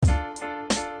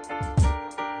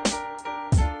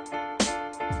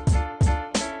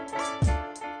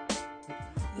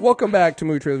Welcome back to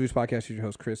Movie Trailer Reviews Podcast. Your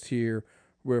host Chris here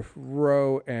with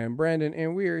Ro and Brandon,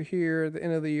 and we are here at the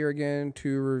end of the year again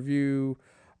to review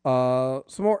some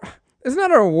more. It's not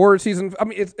an award season. I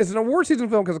mean, it's an award season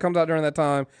film because it comes out during that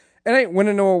time. It ain't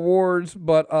winning no awards,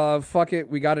 but fuck it,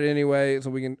 we got it anyway,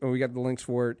 so we got the links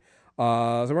for it.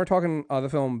 So we're talking the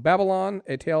film Babylon,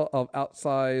 a tale of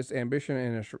outsized ambition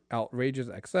and outrageous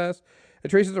excess. It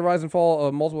traces the rise and fall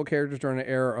of multiple characters during an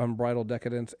era of unbridled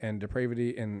decadence and depravity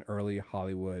in early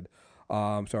Hollywood.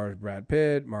 Stars Brad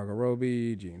Pitt, Margot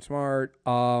Robbie, Gene Smart.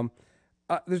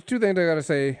 There's two things I gotta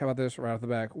say about this right off the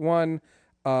back. One,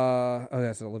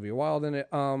 that's Olivia Wilde in it.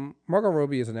 Margot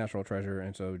Robbie is a national treasure,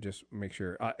 and so just make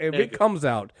sure if it comes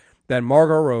out that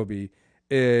Margot Robbie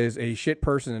is a shit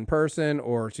person in person,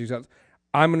 or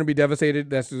I'm gonna be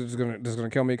devastated. This is gonna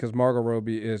kill me because Margot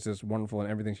Robbie is just wonderful in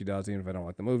everything she does, even if I don't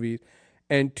like the movies.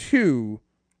 And two,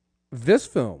 this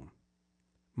film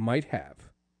might have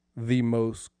the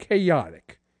most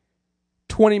chaotic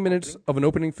 20 minutes of an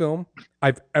opening film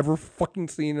I've ever fucking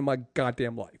seen in my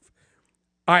goddamn life.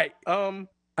 I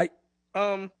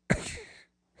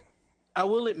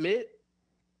will admit,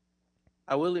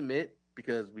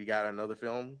 because we got another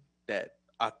film that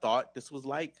I thought this was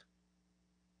like,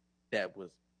 I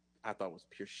thought was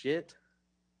pure shit,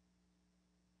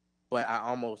 but I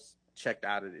almost checked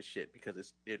out of this shit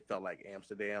because it felt like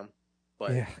Amsterdam,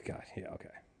 but okay,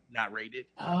 not rated.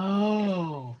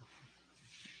 Oh,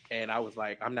 and I was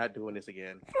like, I'm not doing this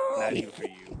again. Not even for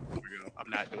you. I'm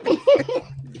not doing this.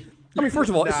 I mean, first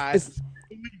of all, it's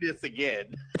this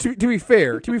again. To be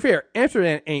fair,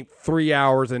 Amsterdam ain't 3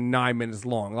 hours and 9 minutes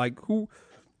long. Like,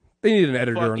 they need an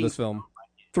editor on this film.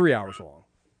 3 hours long.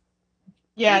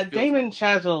 Yeah, Damon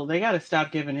Chazelle, they got to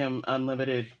stop giving him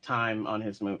unlimited time on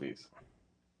his movies.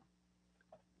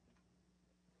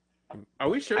 Are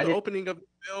we sure the opening of the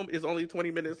film is only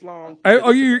 20 minutes long?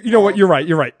 You know what? You're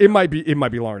right. It might be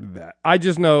longer than that. I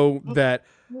just know that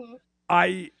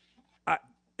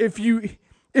if you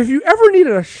ever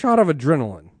needed a shot of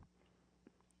adrenaline,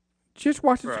 just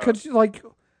watch it because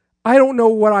I don't know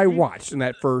what I watched in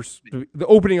that the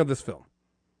opening of this film.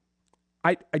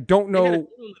 I don't know.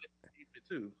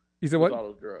 You said what? All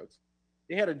those drugs.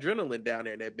 They had adrenaline down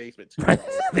there in that basement too.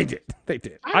 They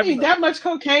did. I mean, that much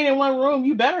cocaine in one room,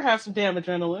 you better have some damn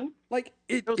adrenaline.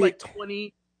 There was like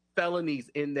 20 felonies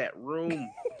in that room. Okay.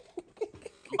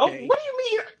 Oh, what do you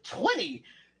mean 20?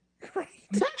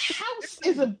 That house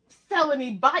is a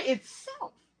felony by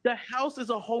itself. The house is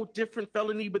a whole different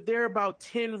felony, but there are about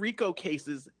 10 RICO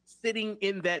cases sitting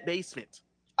in that basement.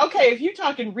 Okay, if you're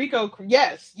talking RICO,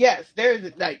 yes,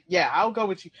 there's I'll go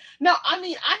with you. No, I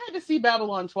mean, I had to see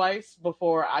Babylon twice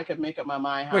before I could make up my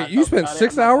mind. Wait, you spent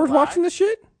 6 hours watching this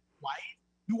shit? Why?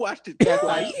 You watched it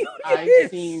twice?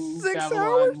 I've seen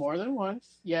Babylon more than once.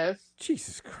 Yes.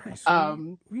 Jesus Christ.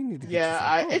 We need to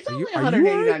get it's only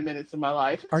 189 minutes of my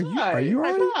life. Are you all right?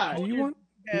 Do you want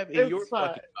have in your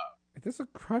fucking cup? Is this a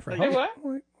cry for help?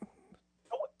 What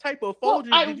type of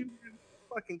Folgers did you?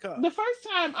 Fucking cup. The first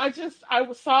time I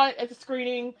saw it at the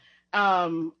screening. I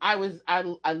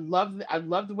love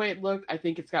the way it looked. I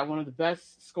think it's got one of the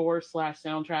best scores /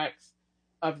 soundtracks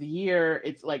of the year.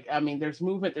 It's there's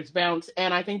movement, there's bounce,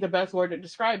 and I think the best word to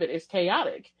describe it is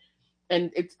chaotic.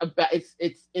 And it's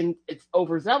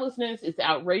overzealousness, it's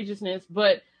outrageousness,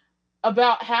 but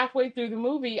about halfway through the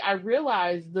movie, I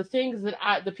realized the things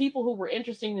the people who were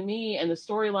interesting to me and the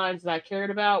storylines that I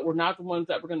cared about were not the ones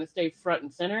that were going to stay front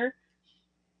and center.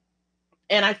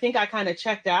 And I think I kind of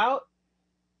checked out,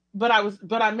 but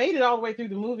I made it all the way through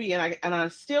the movie, and I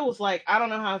still was like, I don't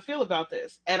know how I feel about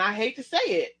this. And I hate to say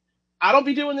it, I don't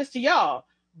be doing this to y'all,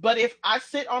 but if I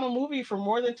sit on a movie for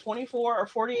more than 24 or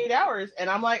 48 hours, and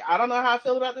I'm like, I don't know how I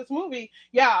feel about this movie,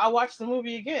 I'll watch the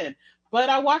movie again. But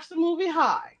I watched the movie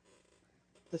high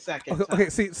the second time. Okay,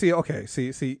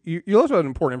 see. You left out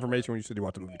important information when you said you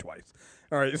watched the movie twice.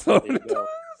 All right, so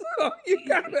you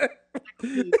gotta.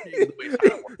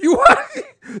 You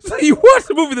watch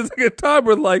the movie the second time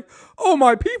with like, oh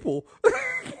my people.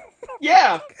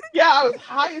 Yeah, I was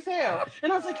high as hell,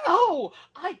 and I was like, oh,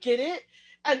 I get it,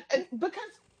 and because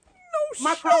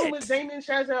my problem with Damon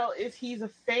Chazelle is he's a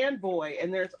fanboy,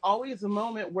 and there's always a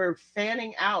moment where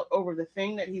fanning out over the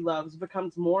thing that he loves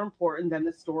becomes more important than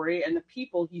the story and the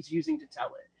people he's using to tell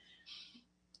it.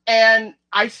 And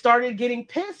I started getting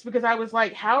pissed because I was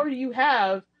like, how do you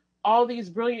have all these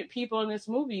brilliant people in this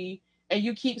movie and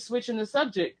you keep switching the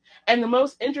subject? And the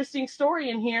most interesting story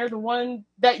in here, the one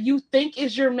that you think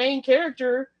is your main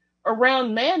character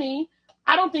around Manny,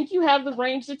 I don't think you have the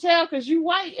range to tell because you're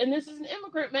white and this is an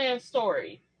immigrant man's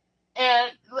story.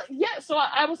 And yeah, so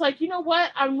I was like, you know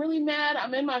what? I'm really mad.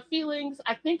 I'm in my feelings.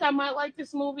 I think I might like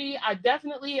this movie. I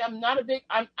definitely am not a big.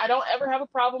 I don't ever have a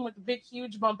problem with the big,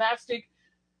 huge, bombastic,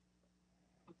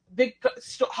 big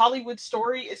Hollywood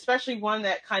story, especially one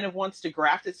that kind of wants to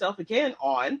graft itself again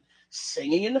on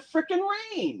Singing in the Frickin'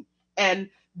 Rain and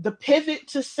the pivot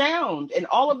to sound and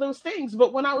all of those things.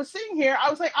 But when I was sitting here, I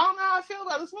was like, I don't know how I feel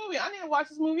about this movie. I need to watch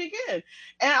this movie again.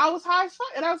 And I was high as fuck.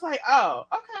 And I was like, oh,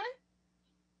 okay.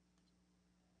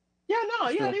 Yeah, no,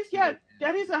 This yeah, film these, should have yeah,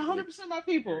 that is been a 100% my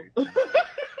people.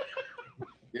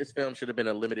 This film should have been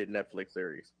a limited Netflix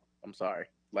series. I'm sorry.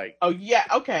 Like, Oh yeah,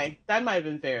 okay, that might have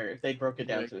been fair if they broke it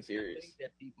down like, to a series.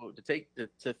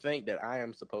 to think that I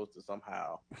am supposed to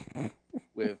somehow,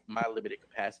 with my limited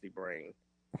capacity brain,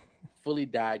 fully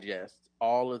digest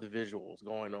all of the visuals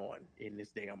going on in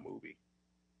this damn movie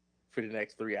for the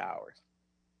next 3 hours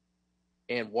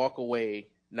and walk away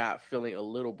not feeling a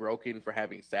little broken for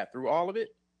having sat through all of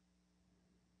it.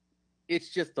 It's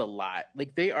just a lot.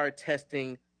 Like, they are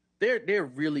testing, they're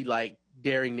really like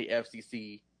daring the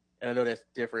FCC, and I know that's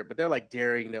different, but they're like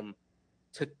daring them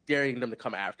to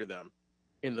come after them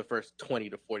in the first 20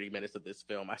 to 40 minutes of this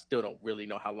film. I still don't really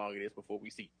know how long it is before we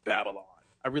see Babylon.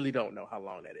 I really don't know how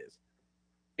long that is.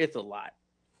 It's a lot.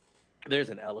 There's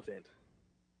an elephant,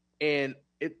 and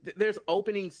there's an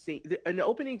opening scene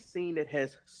that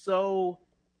has so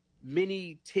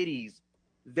many titties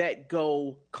that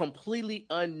go completely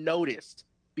unnoticed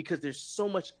because there's so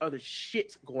much other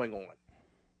shit going on.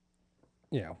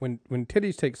 Yeah, when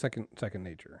titties take second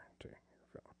nature.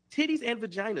 Titties and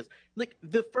vaginas. Like,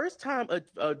 the first time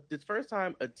a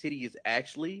titty is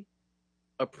actually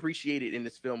appreciated in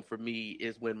this film for me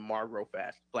is when Margot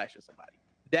flashes somebody.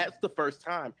 That's the first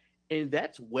time, and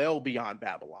that's well beyond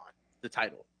Babylon, the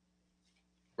title.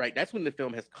 Right? That's when the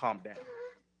film has calmed down.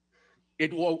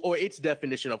 Or its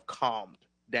definition of calmed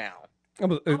down.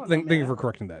 Thank you for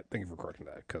correcting that. Thank you for correcting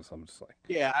that, because I'm just like,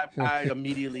 Yeah, I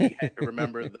immediately had to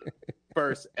remember the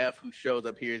first F who shows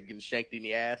up here is getting shanked in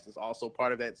the ass is also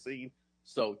part of that scene.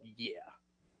 So yeah,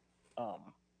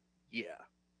 yeah.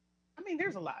 I mean,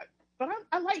 there's a lot, but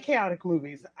I like chaotic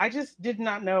movies. I just did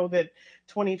not know that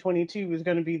 2022 was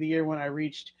going to be the year when I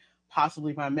reached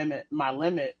possibly my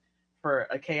limit for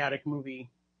a chaotic movie.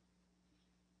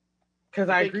 Because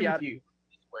I agree with you.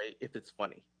 Way if it's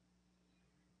funny.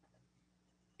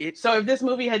 So if this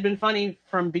movie had been funny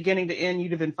from beginning to end,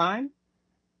 you'd have been fine?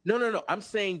 No. I'm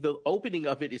saying the opening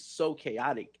of it is so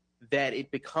chaotic that it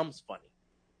becomes funny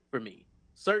for me.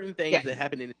 Certain things that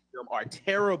happen in the film are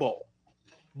terrible,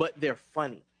 but they're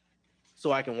funny,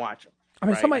 so I can watch them. I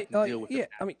mean, right? somebody,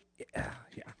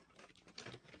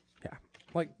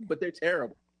 like, but they're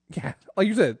terrible. Yeah, like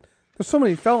you said, there's so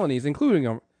many felonies,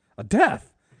 including a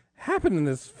death, happen in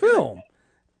this film.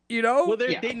 You know, well,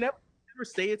 they never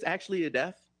say it's actually a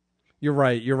death. You're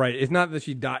right. It's not that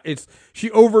she died. It's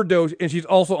she overdosed, and she's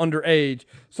also underage.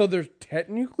 So there's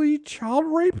technically child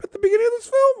rape at the beginning of this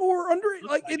film, or underage.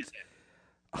 Like it's,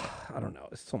 I don't know.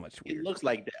 It's so much weird. It looks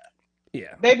like death.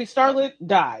 Yeah. Baby Starlet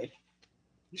died.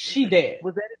 She dead.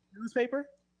 Was that in the newspaper,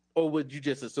 or were you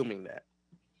just assuming that?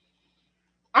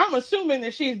 I'm assuming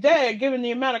that she's dead, given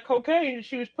the amount of cocaine that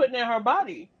she was putting in her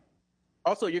body.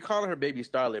 Also, you're calling her Baby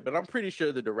Starlet, but I'm pretty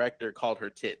sure the director called her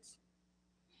tits.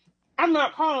 I'm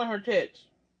not calling her tits.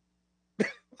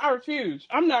 I refuse.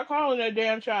 I'm not calling that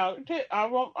damn child tit.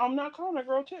 I'm not calling that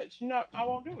girl tits. I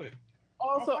won't do it.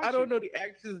 Also, I don't know the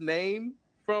actress's name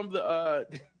from the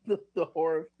the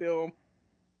horror film.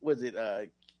 Was it I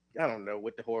don't know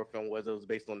what the horror film was. It was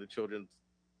based on the children's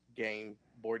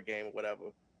board game, or whatever.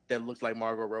 That looks like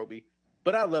Margot Robbie.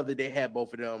 But I love that they had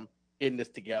both of them in this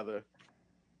together,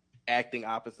 acting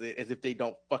opposite, as if they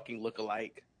don't fucking look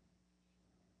alike.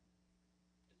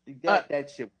 That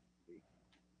shit.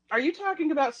 Are you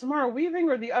talking about Samara Weaving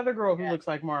or the other girl who looks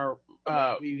like Margot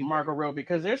Robbie?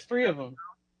 Because there's 3 of them.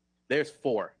 There's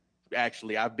 4,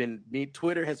 actually.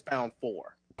 Twitter has found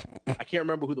 4. I can't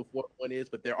remember who the 4th one is,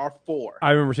 but there are 4.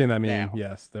 I remember seeing that meme. Now.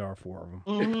 Yes, there are 4 of them.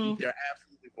 Mm-hmm. There are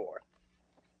absolutely 4.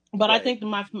 But I think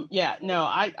I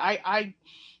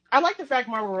like the fact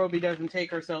Margot Robbie doesn't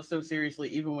take herself so seriously,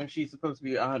 even when she's supposed to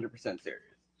be 100% serious.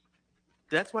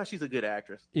 That's why she's a good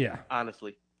actress. Yeah,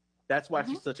 honestly, that's why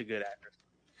she's such a good actress.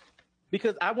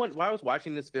 Because while I was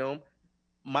watching this film,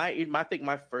 I think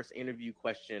my first interview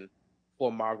question for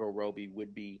Margot Robbie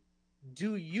would be,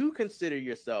 do you consider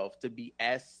yourself to be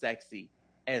as sexy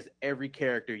as every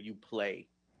character you play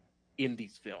in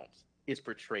these films is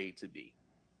portrayed to be?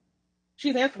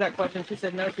 She's answered that question. She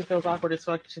said no, she feels awkward as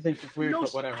fuck. She thinks it's weird,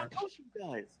 but whatever.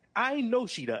 I know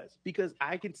she does because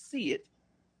I can see it,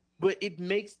 but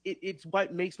it's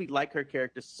what makes me like her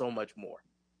character so much more.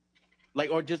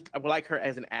 or just I like her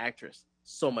as an actress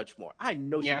so much more. I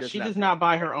know Yeah, she she does not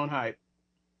buy her own hype.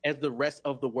 as the rest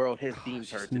of the world has deemed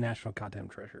her She's to a be. national goddamn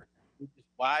treasure.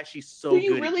 Why she's so Do good.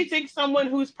 you at really these- think someone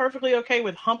who's perfectly okay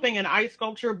with humping an ice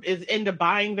sculpture is into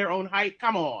buying their own hype?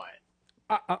 Come on.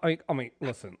 I mean,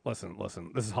 listen.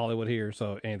 This is Hollywood here,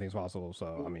 so anything's possible.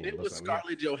 So I mean, If it was listen, yeah.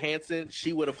 Scarlett Johansson,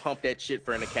 she would have humped that shit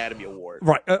for an Academy Award.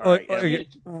 Right, All right,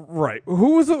 right.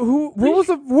 Who was the what was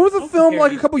the Don't film compare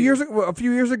like a these couple two. years ago, a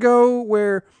few years ago,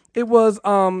 where it was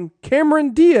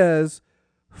Cameron Diaz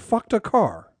fucked a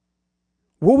car.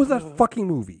 What was that fucking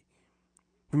movie?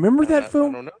 Remember that I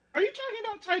film? don't know. Are you talking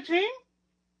about Titan?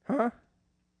 Huh?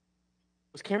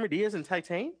 Was Cameron Diaz in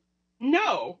Titan?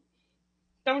 No.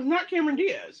 That was not Cameron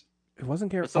Diaz. It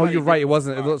wasn't Cameron. But Oh, somebody you're right. did- It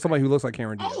wasn't. It was somebody who looks like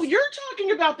Cameron Diaz. Oh, you're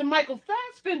talking about the Michael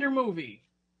Fassbender movie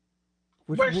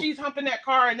where she's humping that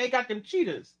car and they got them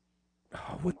cheetahs.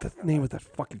 What the name of that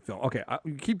fucking film? Okay,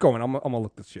 you keep going. I'm gonna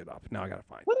look this shit up. Now I gotta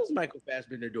find. What is Michael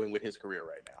Fassbender doing with his career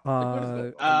right now? Like, what is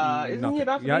going on? Isn't nothing. he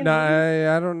about to Yeah, be in no, the movie?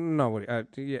 I don't know what.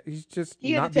 Yeah, he's just.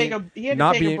 He had not to take being, a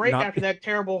not take a being- break not- after that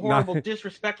terrible, horrible,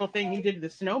 disrespectful thing he did to the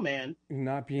snowman.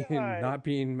 not being God. not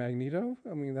being Magneto.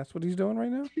 I mean, that's what he's doing right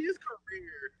now. His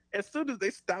career, as soon as they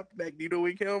stopped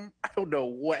Magnetoing him, I don't know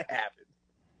what happened.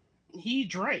 He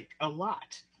drank a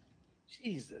lot.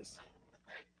 Jesus.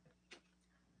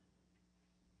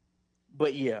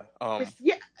 But yeah,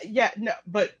 No,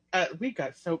 but we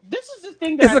got so. This is the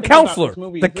thing that It's I the think about counselor. this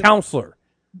movie. The counselor.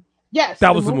 Yes, That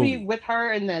the was the movie. with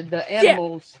her and the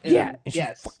animals. Yeah. And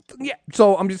yes, yeah.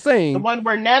 So I'm just saying. the one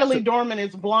where Natalie Dorman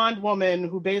is a blonde woman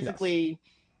who basically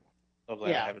I'm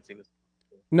glad Yeah. I haven't seen this.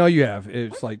 No, you have.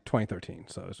 It's like 2013,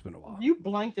 so it's been a while. you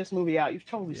blanked this movie out. You've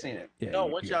totally seen it. Yeah, No,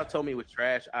 you- once you y'all have. told me it was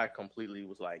trash, I completely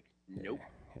was like, nope.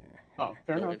 Oh,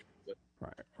 fair No enough. interest.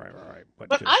 Right. But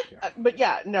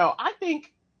just, no, I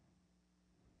think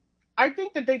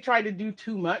that they tried to do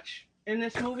too much in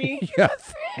this movie.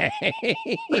 Yes.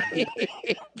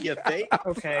 You think?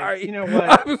 Okay, Sorry. you know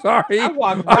what? I'm sorry. I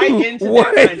walked right into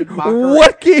what, that kind of mockery.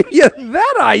 What gave you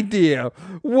that idea?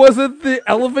 Was it the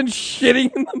elephant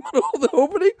shitting in the middle of the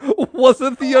opening? Was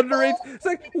it the underage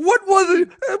sex? What was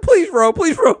it? Please, Ro,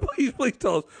 please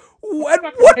tell us. At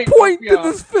what point did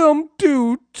this film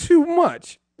do too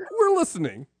much? We're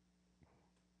listening.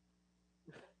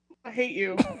 I hate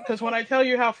you because when I tell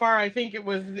you how far I think it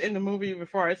was in the movie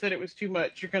before I said it was too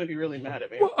much, you're going to be really mad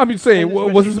at me. Well, I mean, saying And this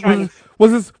was was this trying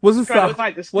was this Trying to the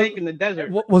fight the snake in the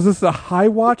desert. was this the high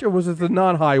watch or was it the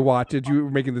non-high watch that you were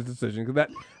making this decision? Because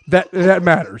that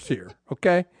matters here.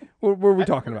 Okay, what were we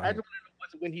talking I about? just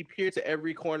want to know when he peered to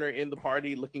every corner in the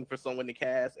party looking for someone to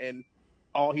cast, and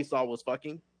all he saw was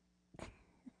fucking.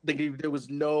 There was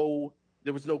no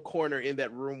corner in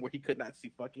that room where he could not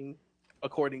see fucking,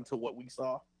 according to what we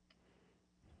saw.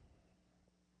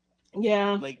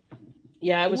 Yeah, Like,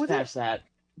 yeah, it was was past that.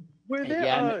 were there?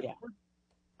 Yeah.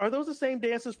 Are those the same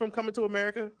dancers from Coming to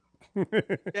America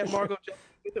that Margot Jones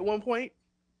with at one point?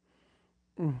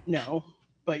 No,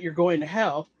 but you're going to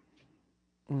hell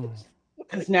Mm.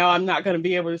 because now I'm not going to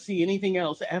be able to see anything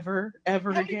else ever How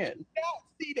did again. you not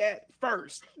see that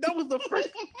first? That was the first.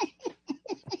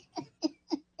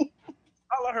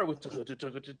 All I heard was. I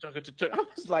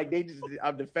was like,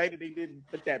 the fact that they didn't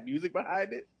put that music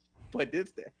behind it. But this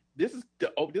is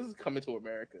Coming to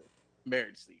America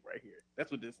marriage scene right here.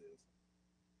 That's what this is.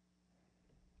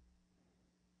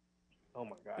 Oh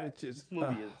my god! It's just, This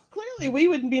movie is. Clearly, we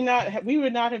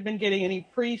would not have been getting any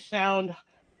pre-sound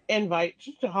invites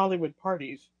to Hollywood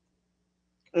parties.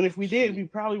 And if we did, we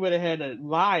probably would have had to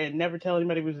lie and never tell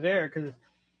anybody was there because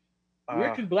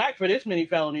we're too black for this many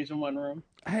felonies in one room.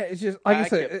 It's just like I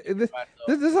said. This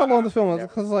is how long the film is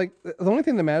because like the only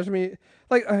thing that matters to me,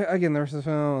 like again, there's this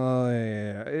film. Oh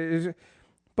yeah. It's just,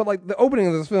 but like the opening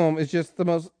of this film is just the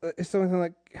most. It's something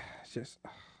like it's just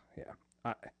yeah.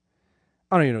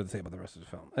 I don't even know what to say about the rest of the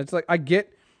film. It's like I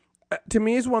get. To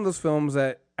me, it's one of those films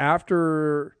that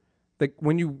after like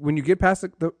when you get past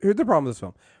here's the problem with this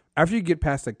film. After you get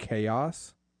past the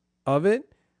chaos of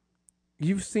it,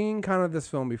 you've seen kind of this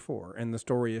film before, and the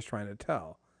story is trying to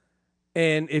tell.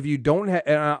 And if you don't have,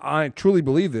 and I truly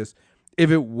believe this, if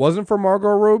it wasn't for Margot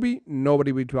Robbie,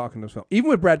 nobody would be talking this film. Even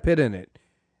with Brad Pitt in it,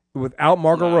 without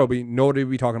Margot Robbie, nobody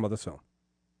would be talking about this film.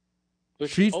 But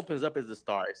she opens up as a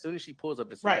star. As soon as she pulls up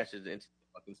and smashes into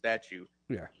the fucking statue,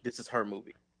 this is her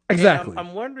movie. Exactly.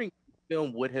 I'm wondering if the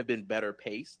film would have been better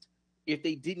paced if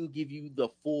they didn't give you the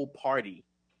full party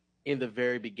in the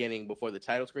very beginning before the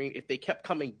title screen. If they kept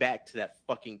coming back to that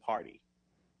fucking party.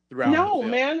 No,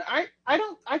 man,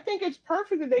 I think it's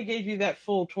perfect that they gave you that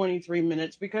full 23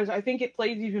 minutes because I think it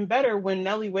plays even better when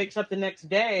Nellie wakes up the next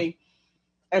day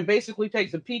and basically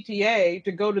takes a PTA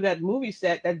to go to that movie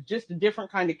set that's just a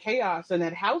different kind of chaos than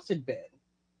that house had been.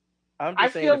 I'm I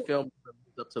just saying the feel film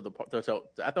lives up to the. So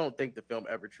I don't think the film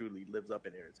ever truly lives up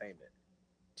in entertainment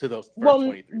to those first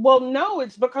 23. no,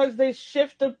 it's because they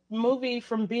shift the movie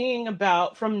from being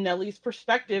about from Nellie's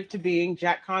perspective to being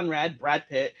Jack Conrad, Brad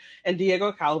Pitt, and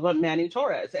Diego Calva, Manny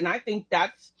Torres, and I think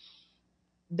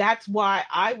that's why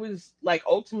I was like,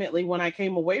 ultimately, when I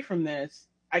came away from this,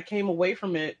 I came away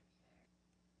from it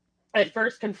at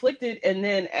first conflicted, and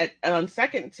then at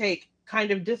second take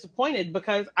kind of disappointed,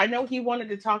 because I know he wanted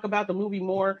to talk about the movie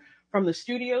more from the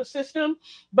studio system,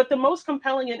 but the most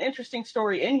compelling and interesting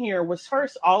story in here was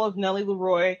first all of Nellie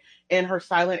Leroy in her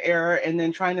silent era, and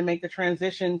then trying to make the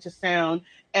transition to sound,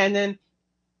 and then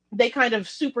they kind of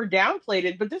super downplayed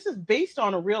it, but this is based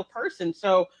on a real person.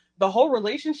 So the whole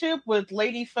relationship with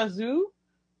Lady Fazou,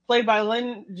 played by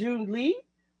Lin Jun Lee,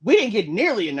 we didn't get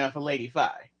nearly enough of Lady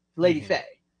Faye,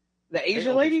 the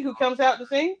Asian lady who comes out to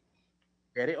sing.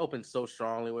 Yeah, they opened so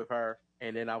strongly with her,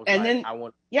 and then I was And like, then, I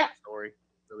want yeah, the story.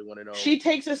 Really want to know. she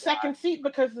takes a second seat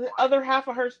because the other half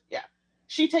of her, yeah,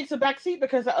 she takes a back seat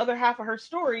because the other half of her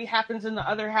story happens in the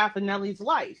other half of Nellie's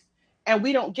life. And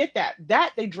we don't get that.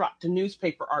 That they drop to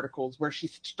newspaper articles where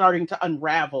she's starting to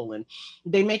unravel, and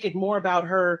they make it more about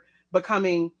her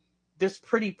becoming this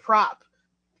pretty prop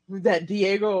that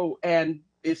Diego and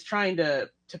is trying to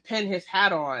pin his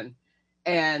hat on,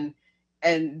 and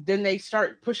then they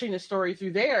start pushing the story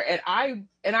through there, and I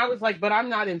was like, but I'm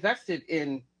not invested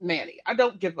in Manny. I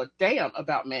don't give a damn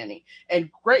about Manny. And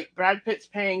great, Brad Pitt's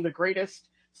paying the greatest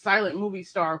silent movie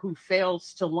star who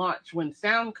fails to launch when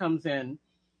sound comes in,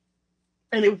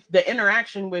 and the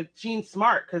interaction with Jean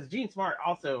Smart, because Jean Smart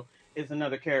also is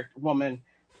another character woman,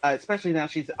 especially now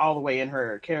she's all the way in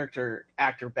her character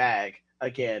actor bag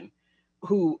again,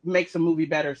 who makes a movie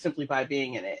better simply by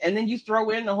being in it. And then you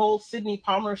throw in the whole Sidney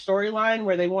Palmer storyline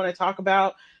where they want to talk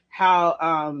about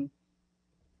how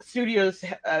studios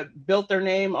built their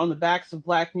name on the backs of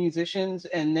Black musicians,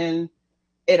 and then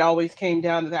it always came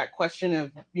down to that question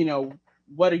of,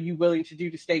 what are you willing to do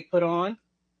to stay put on?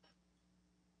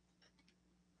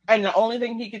 And the only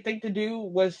thing he could think to do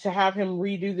was to have him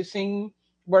redo the scene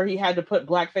where he had to put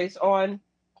blackface on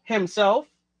himself.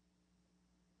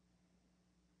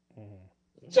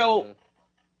 So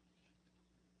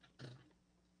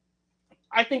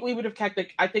I think we would have kept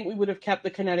the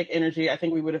kinetic energy. I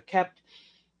think we would have kept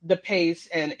the pace,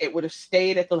 and it would have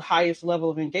stayed at the highest level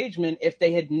of engagement if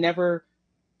they had never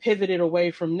pivoted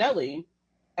away from Nellie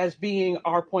as being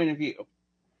our point of view.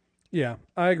 Yeah,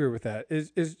 I agree with that.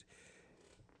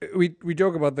 We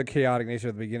joke about the chaotic nature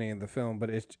at the beginning of the film,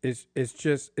 but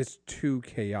it's too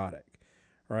chaotic,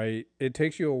 right? It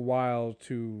takes you a while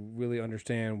to really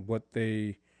understand what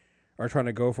they are trying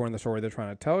to go for in the story they're trying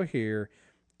to tell here.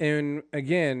 And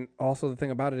again, also the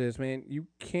thing about it is, man, you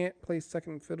can't play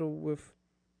second fiddle with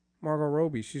Margot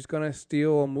Robbie. She's gonna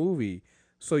steal a movie,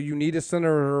 so you need to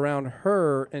center it around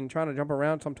her. And trying to jump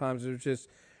around sometimes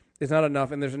it's not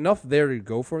enough. And there's enough there to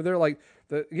go for. There, like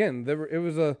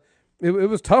it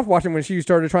was tough watching when she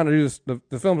started trying to do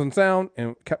the films and sound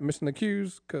and kept missing the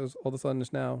cues because all of a sudden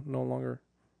it's now no longer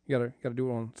you gotta do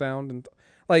it on sound and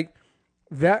like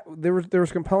that. There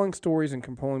was compelling stories and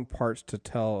compelling parts to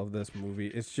tell of this movie.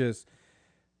 It's just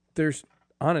there's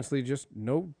honestly just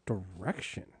no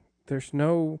direction. There's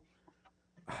no,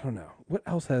 I don't know what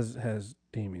else has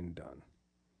Damien done.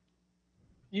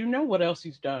 You know what else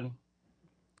he's done?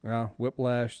 Yeah,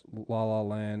 Whiplash, La La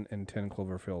Land, and 10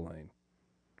 Cloverfield Lane.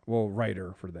 Well,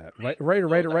 writer for that.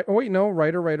 Writer. Oh, wait, no,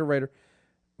 writer.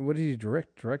 What did he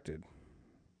directed?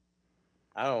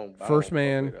 First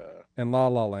Man and La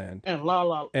La Land. And La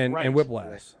La and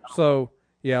Whiplash. So,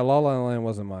 yeah, La La Land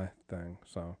wasn't my thing,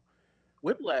 so.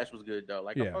 Whiplash was good, though.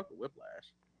 Like, I fuck with Whiplash.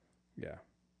 Yeah.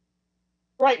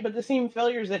 Right, but the same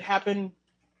failures that happen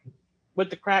with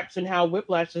the cracks and how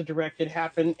Whiplash is directed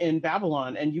happen in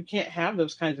Babylon, and you can't have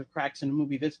those kinds of cracks in a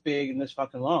movie this big and this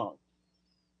fucking long.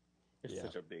 It's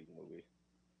such a big movie.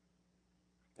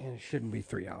 And it shouldn't be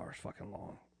 3 hours fucking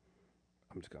long.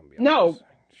 I'm just gonna be honest. No.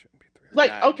 It shouldn't be 3 hours.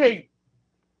 Like, okay.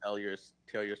 Tell your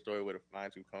story with a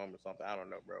fine-tooth comb or something. I don't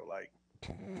know, bro. Like,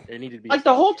 it needed to be like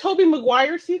the whole Tobey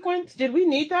Maguire sequence. Did we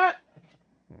need that?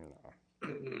 No.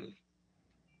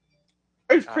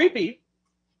 It was creepy.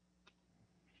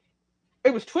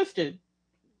 It was twisted,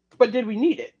 but did we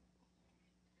need it?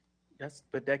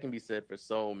 But that can be said for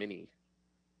so many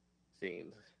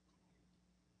scenes.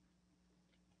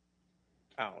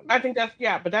 I think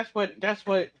but that's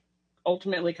what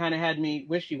ultimately kind of had me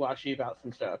wishy-washy about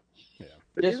some stuff. Yeah.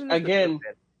 This again,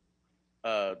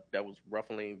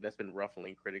 that's been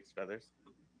ruffling critics' feathers.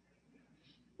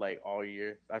 like all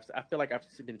year. I feel like I've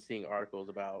been seeing articles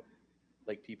about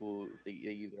like people they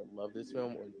either love this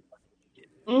film or they fucking hate it.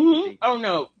 They Oh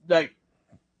no, like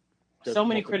just so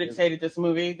many want the critics business. hated this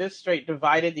movie. This straight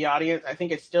divided the audience. I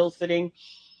think it's still sitting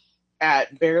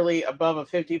at barely above a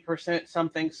 50%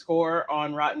 something score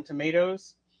on Rotten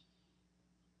Tomatoes.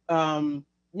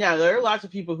 Yeah, there are lots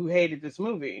of people who hated this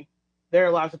movie. There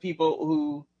are lots of people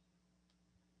who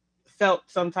felt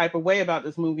some type of way about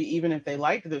this movie, even if they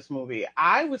liked this movie.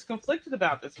 I was conflicted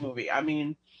about this movie. I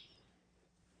mean,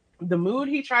 the mood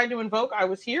he tried to invoke, I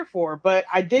was here for, but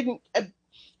I didn't.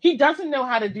 He doesn't know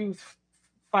how to do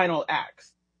final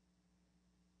acts.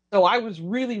 So I was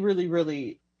really, really,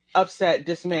 really upset,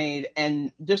 dismayed,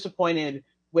 and disappointed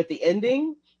with the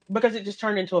ending because it just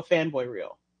turned into a fanboy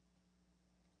reel.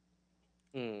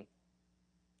 Mm.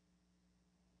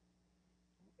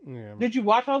 Yeah. Did you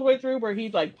watch all the way through where he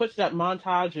like puts that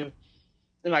montage of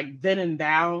like then and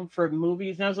down for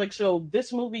movies? And I was like, so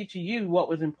this movie to you, what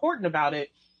was important about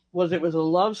it was a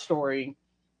love story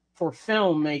for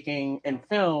filmmaking and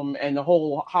film and the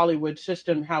whole Hollywood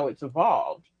system, how it's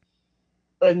evolved.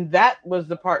 And that was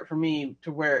the part for me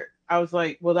to where I was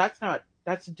like, well, that's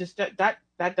just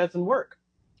that doesn't work.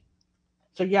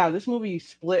 So yeah, this movie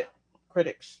split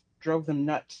critics, drove them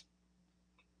nuts.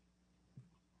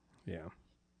 Yeah.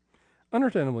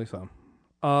 Understandably so.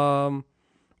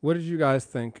 What did you guys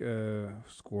think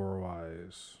score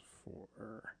wise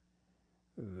for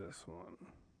this one?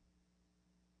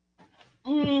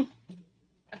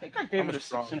 I think I gave I'm it a a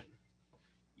strong. six.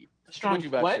 What you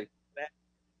about to What? say?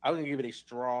 I was gonna give it a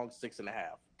strong 6.5.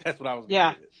 That's what I was gonna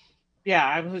Yeah. give it. Yeah,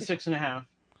 I was a 6.5.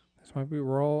 This might be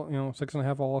we're all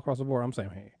 6.5 all across the board. I'm saying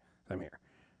same here,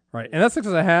 right? And that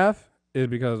 6.5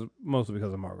 is mostly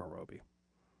because of Margot Robbie.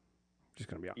 Just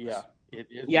gonna be honest. Yeah, it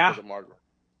is Yeah. because of Margaret.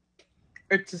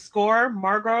 It's a score,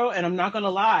 Margot, and I'm not gonna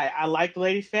lie, I liked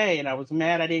Lady Faye, and I was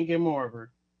mad I didn't get more of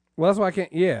her. Well, that's why I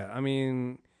can't. Yeah, I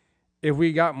mean, if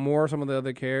we got more some of the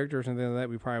other characters and then that,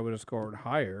 we probably would have scored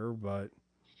higher. But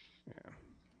yeah,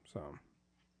 so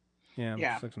yeah,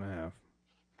 Yeah. 6.5.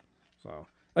 So I don't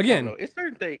again, know. It's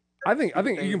certain things. I think you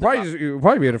things can about- you'll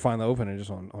probably be able to find the opening just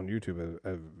on YouTube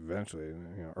eventually.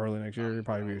 Early next year, you'll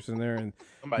probably be sitting there and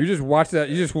somebody- you just watch that.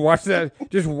 You just watch that.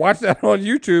 Just watch that on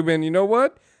YouTube, and you know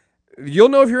what? You'll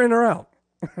know if you're in or out.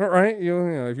 All right, if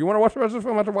you want to watch the rest of the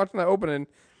film after watching that opening,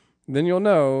 then you'll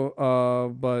know.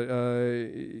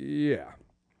 Yeah.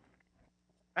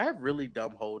 I have really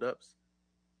dumb holdups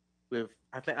with.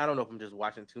 I don't know if I'm just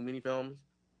watching too many films,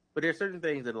 but there's certain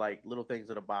things that like little things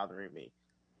that are bothering me,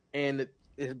 and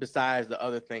it's besides the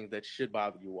other things that should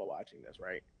bother you while watching this.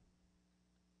 Right?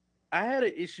 I had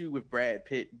an issue with Brad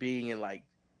Pitt being in like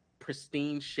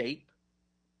pristine shape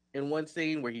in one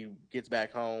scene where he gets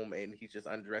back home and he's just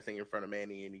undressing in front of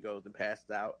Manny and he goes and passes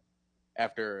out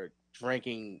after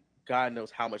drinking God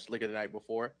knows how much liquor the night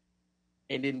before.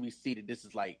 And then we see that this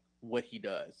is like what he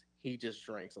does. He just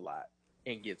drinks a lot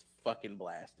and gets fucking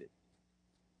blasted.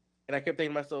 And I kept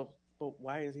thinking to myself, but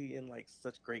why is he in like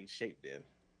such great shape then?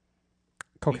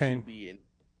 He Cocaine. should be in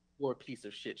poor piece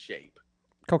of shit shape.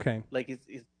 Cocaine. Like it's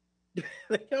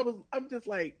like I'm just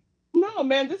like, No,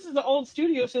 man, this is the old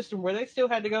studio system where they still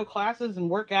had to go classes and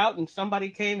work out, and somebody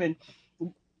came and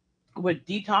would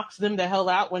detox them the hell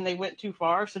out when they went too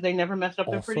far, so they never messed up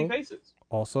their pretty Also- faces.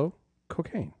 Also,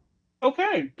 cocaine.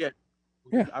 Okay. Yeah,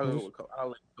 I'll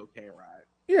let cocaine ride.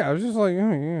 Yeah, I was just like,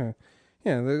 yeah.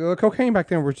 The cocaine back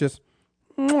then was just,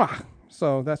 mwah.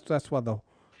 So that's why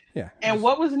And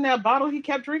what was in that bottle he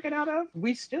kept drinking out of?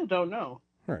 We still don't know.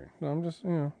 Right. So I'm just,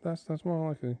 that's more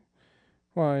likely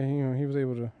why he was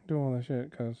able to do all that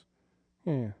shit. Cause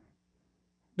yeah.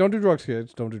 Don't do drugs,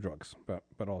 kids. Don't do drugs.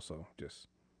 But also just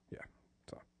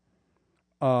So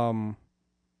all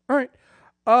right.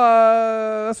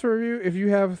 That's a review. If you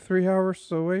have 3 hours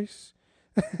to waste,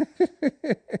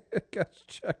 guys,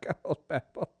 check out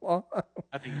Babylon.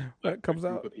 I think you should When watch it comes with a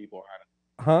out. group of people.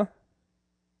 Huh?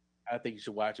 I think you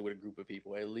should watch it with a group of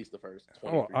people, at least the first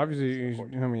 20. Well, obviously,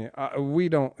 we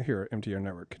don't here at MTR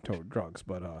Network condone drugs,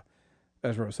 but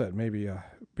as Rose said, maybe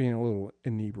being a little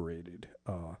inebriated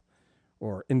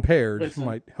or impaired Listen,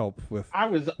 might help with I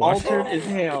was watching. altered as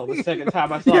hell the second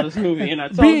time I saw Yeah. this movie, and I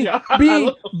told being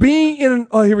y'all. being in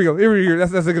an here we go.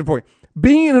 That's a good point.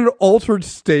 Being in an altered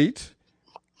state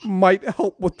might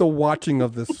help with the watching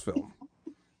of this film.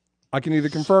 I can either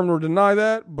confirm or deny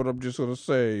that, but I'm just gonna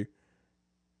say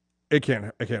it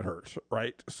can't hurt,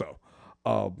 right? So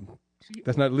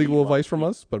that's not legal advice from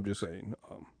us, but I'm just saying.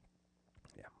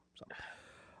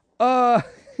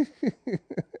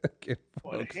 Okay,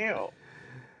 What folks. the hell?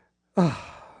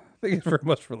 Thank you very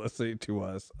much for listening to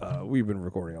us. We've been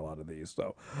recording a lot of these,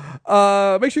 so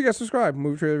make sure you guys subscribe.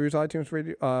 Movie Trailer Reviews, iTunes,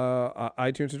 Radio,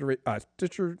 iTunes,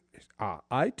 Stitcher,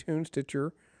 iTunes,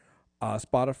 Stitcher,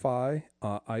 Spotify,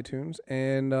 iTunes,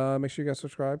 and make sure you guys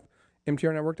subscribe.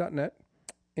 MTRNetwork.net,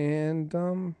 and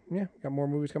yeah, we got more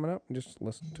movies coming up. And just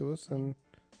listen to us and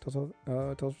tell us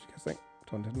what you guys think.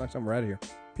 Until next time, we're out of here.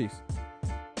 Peace.